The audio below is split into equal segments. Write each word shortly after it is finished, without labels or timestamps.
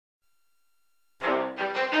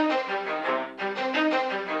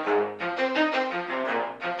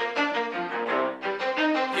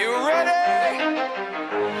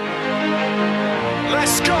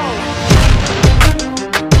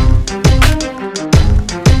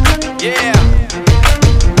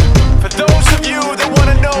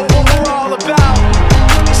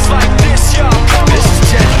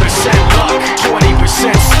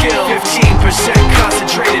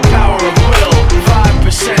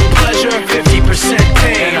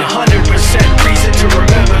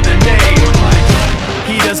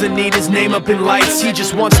name up in lights, he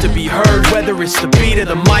just wants to be heard. Whether it's the beat or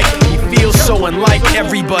the mic, he feels so unlike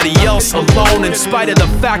everybody else, alone. In spite of the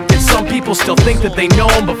fact that some people still think that they know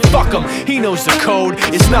him, but fuck him, he knows the code.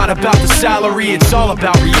 It's not about the salary, it's all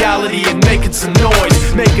about reality and making some noise,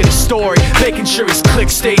 making a story, making sure his click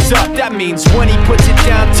stays up. That means when he puts it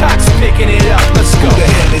down, Tox picking it up. Let's go. Who the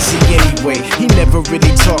hell is he anyway? He never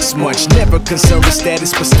really talks much, never concerned with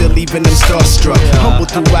status, but still leaving them starstruck. Humble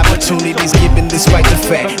through opportunities, given despite the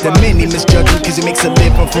fact that many misjudge him cause he makes a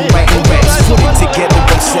living from writing raps. Put it together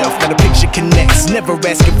himself, now the picture connects, never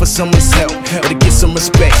asking for someone's help or to get some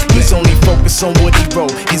respect. He's only focused on what he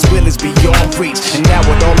wrote, his will is beyond reach, and now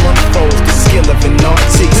it all unfolds, the skill of an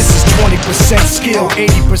artist. This is 20% skill,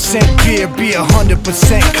 80% fear, be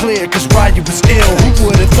 100% clear, cause Ryu was ill.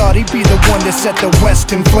 Who would've thought he'd be the one that set the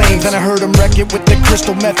West in flames? And I heard him wreck it with the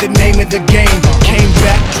crystal method, name of the game. Came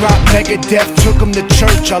back, dropped Megadeth, took him to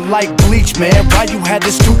church. I like Bleach, man. Ryu had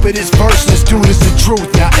the stupidest verse, this dude is the truth.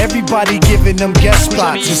 Now everybody giving them guest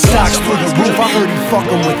spots and stocks through the roof. I heard he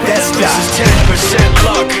fucking with that stock. This is 10%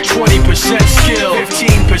 luck, 20% skill,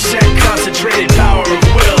 15% concentrated power of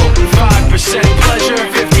will, 5% pleasure,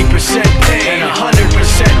 50% pain, and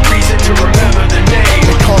 100% reason to remember the name.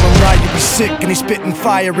 They call him Ryu, he's sick and he's spitting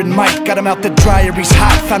fire and Mike got him out the dryer, he's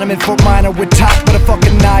hot. Found him in Fort Minor with top, but a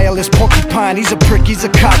fucking nihilist porcupine. He's a prick, he's a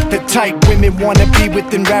cock. The type women wanna be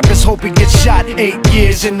within rappers, hope he gets shot. 8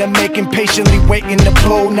 years in the making, patiently waiting to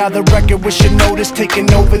blow. Now the record with your notice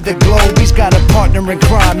taking over the globe. He's got a partner in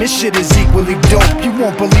crime, his shit is equally dope. You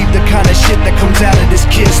won't believe the kind of shit that comes out of this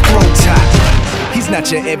kid's throat. He's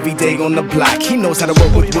not your everyday on the block. He knows how to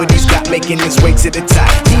work with what he's got, making his way to the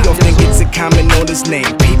top. He often gets a comment on his name.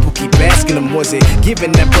 People keep asking him, was it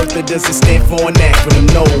given that birth or does it stand for an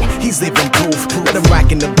acronym? No, he's living proof. Let him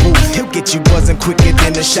rock in the booth. He'll get you buzzing quicker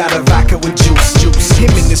than a shot of vodka with juice.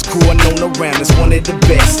 Him and his crew are known around as one of the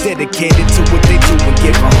best, dedicated to what they do and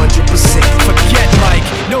give 100%. Forget Mike,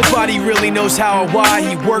 nobody really knows how or why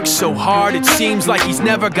he works so hard. It seems like he's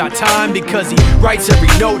never got time because he writes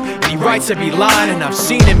every note and he writes every line. And I've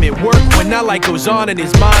seen him at work when that light goes on in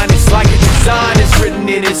his mind. It's like a design is written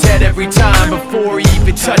in his head every time before he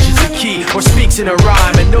even touches a key or speaks in a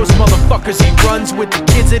rhyme. And those motherfuckers he runs with, the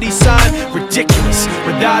kids that he signed, ridiculous,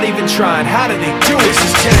 without even trying. How do they do it? This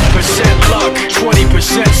is 10% luck,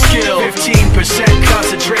 20% skill, 15%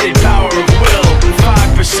 concentrated power of will,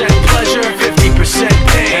 5% pleasure, 50%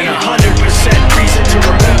 pain, and 100% reason to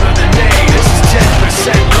remember the name. This is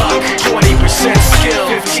 10% luck, 20% skill,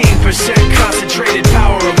 15% concentrated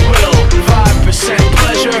power of will, 5%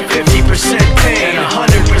 pleasure, 50% pain, and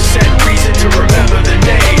 100% reason to remember the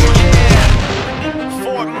name. Yeah.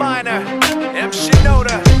 Fort Minor, M.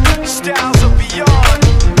 Shinoda, styles of beyond.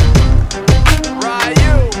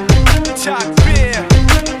 Ryu, Talk Beer,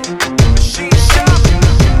 Machine Shop.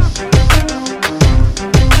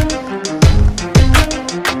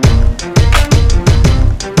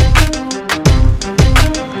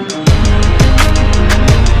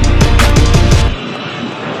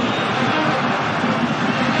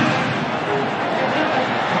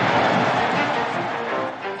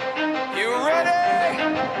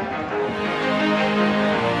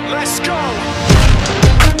 Let's go!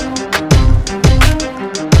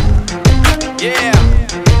 Yeah!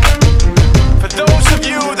 For those of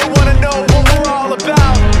you that wanna know what we're all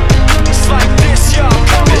about, it's like this, y'all.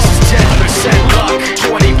 This is 10% luck,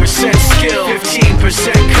 20% skill,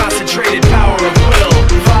 15% concentrated power of will,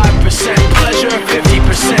 5% pleasure,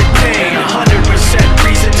 50% pain, 100%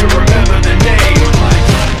 reason to remember the name.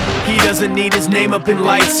 He doesn't need his name up in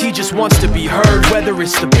lights, he just wants to be heard. Whether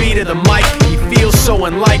it's the beat or the mic, he feels so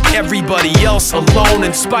unlike everybody else, alone.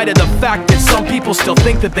 In spite of the fact that some people still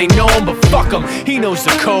think that they know him, but fuck him, he knows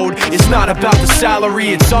the code. It's not about the salary,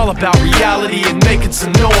 it's all about reality and making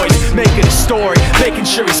some noise, making a story, making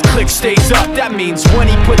sure his click stays up. That means when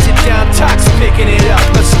he puts it down, Tox picking it up.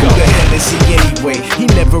 Let's go. Who the hell is he anyway? He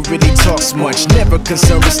never really talks much, never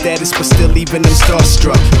concerned with status, but still leaving them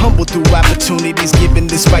starstruck. Humble through opportunities, given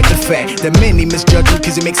despite the fact that many misjudge him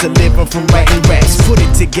cause he makes a living from writing raps. Put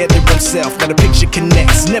it together himself, now the picture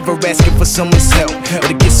connects, never asking for someone's help or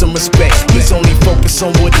to get some respect. He's only focused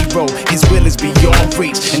on what he wrote, his will is beyond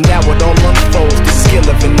reach, and now it all unfolds, the skill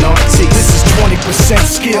of an artist. This is 20% 20%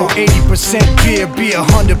 skill, 80% beer, be 100%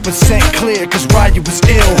 clear, cause Ryu was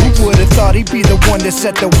ill. Who would've thought he'd be the one that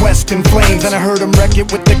set the West in flames? And I heard him wreck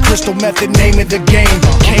it with the crystal method, name of the game.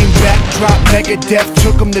 Came back, dropped Megadeth,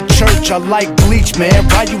 took him to church. I like Bleach, man.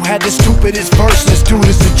 Ryu had the stupidest verse, this dude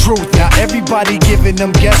is the truth. Now everybody giving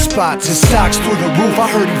them guest spots and stocks through the roof.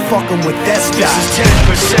 I heard he fucking with that stock.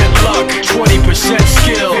 This is 10% luck, 20%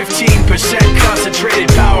 skill, 15%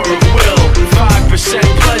 concentrated power of will, 5%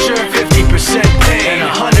 pleasure, 50% pain, and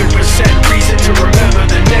 100% reason to remember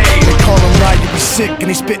the name. They call him Ryu, he's sick and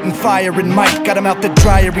he's spitting fire and Mike got him out the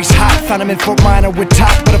dryer, he's hot. Found him in Fort Minor with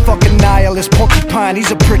top, but a fucking nihilist porcupine.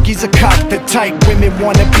 He's a prick, he's a cock, the type women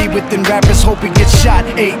wanna be within. Rappers hope he gets shot.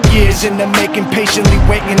 8 years in the making, patiently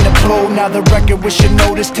waiting to blow. Now the record with your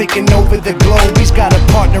notice taking over the globe. He's got a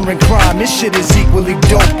partner in crime, his shit is equally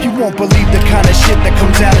dope. You won't believe the kind of shit that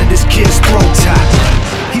comes out of this kid's throat.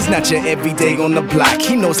 He's not your everyday on the block.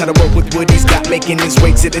 He knows how to work with what he's got, making his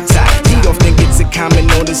way to the top. He often gets a comment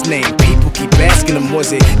on his name. People keep asking him,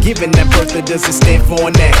 was it given that birth or does it stand for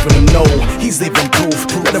an acronym? No, he's living proof.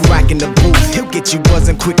 Let him rock in the booth. He'll get you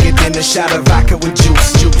buzzing quicker than a shot of vodka with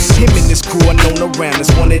juice. Him and his crew are known around as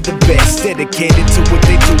one of the best, dedicated to what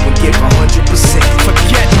they do and give 100%.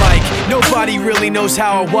 Forget Mike, nobody really knows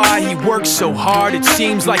how or why he works so hard. It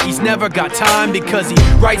seems like he's never got time, because he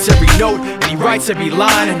writes every note and he writes every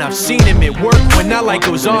line. And I've seen him at work when that light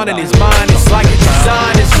goes on in his mind. It's like a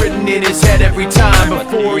design is written in his head every time,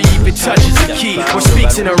 before he even touches a key or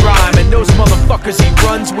speaks in a rhyme. And those motherfuckers he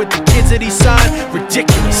runs with, the kids that he signed,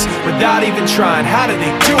 ridiculous, without even trying. How do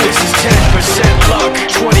they do it? This is 10% luck,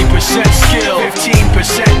 20% skill,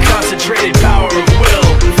 15% concentrated power of will,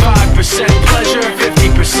 5% pleasure,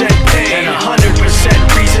 50% pain, and 100%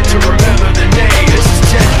 reason to remember the name. This is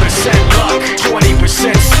 10% luck,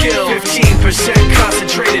 20% skill, 15%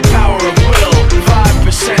 concentrated power of will,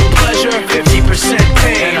 5% pleasure, 50%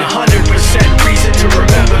 pain, and 100% reason to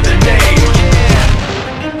remember the name.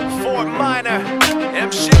 Yeah, Fort Minor, M.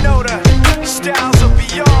 Shinoda, styles of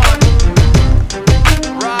beyond,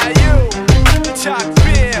 Ryu, Talk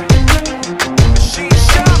Beer, Machine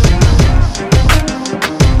Shop.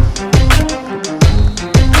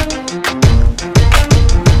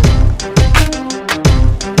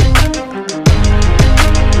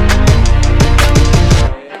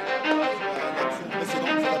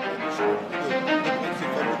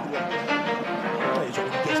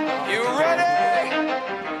 You ready?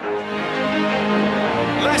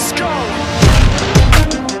 Let's go.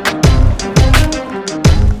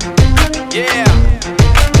 Yeah.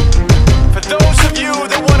 For those of you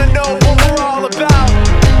that want to know what we're all about,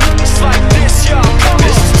 it's like this, y'all.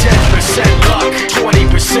 This is 10% luck,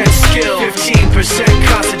 20% skill, 15%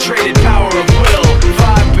 concentrated power of will,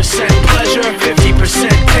 5% pleasure,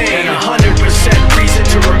 50% pain, and 100% reason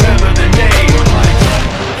to remember the name.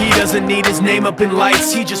 He doesn't need his name up in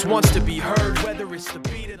lights, he just wants to be heard, whether it's the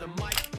beat